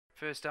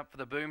First up for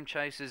the Boom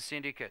Chasers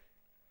Syndicate.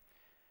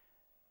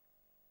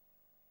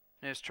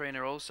 Nurse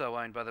Trina also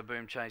owned by the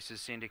Boom Chasers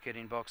Syndicate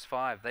in box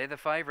 5. They're the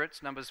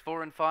favourites. Numbers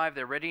 4 and 5.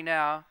 They're ready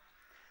now.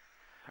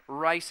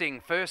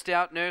 Racing. First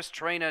out, Nurse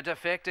Trina.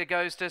 Defector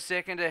goes to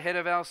second ahead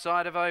of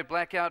Alcidevo.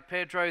 Blackout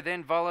Pedro,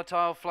 then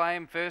Volatile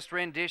Flame. First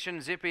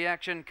rendition, Zippy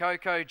Action,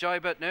 Coco Joe,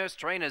 but Nurse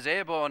Trina's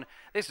airborne.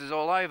 This is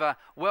all over.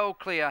 Well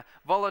clear.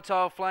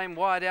 Volatile Flame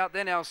wide out,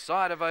 then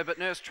Alcidevo, but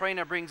Nurse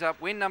Trina brings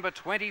up win number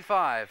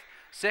 25.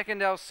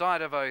 Second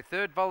Alcidevo,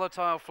 third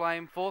Volatile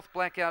Flame, fourth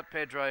Blackout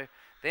Pedro.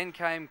 Then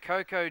came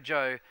Coco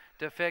Joe,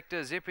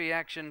 Defector, Zippy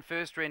Action,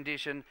 first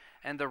rendition,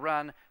 and the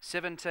run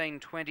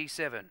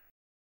 17.27.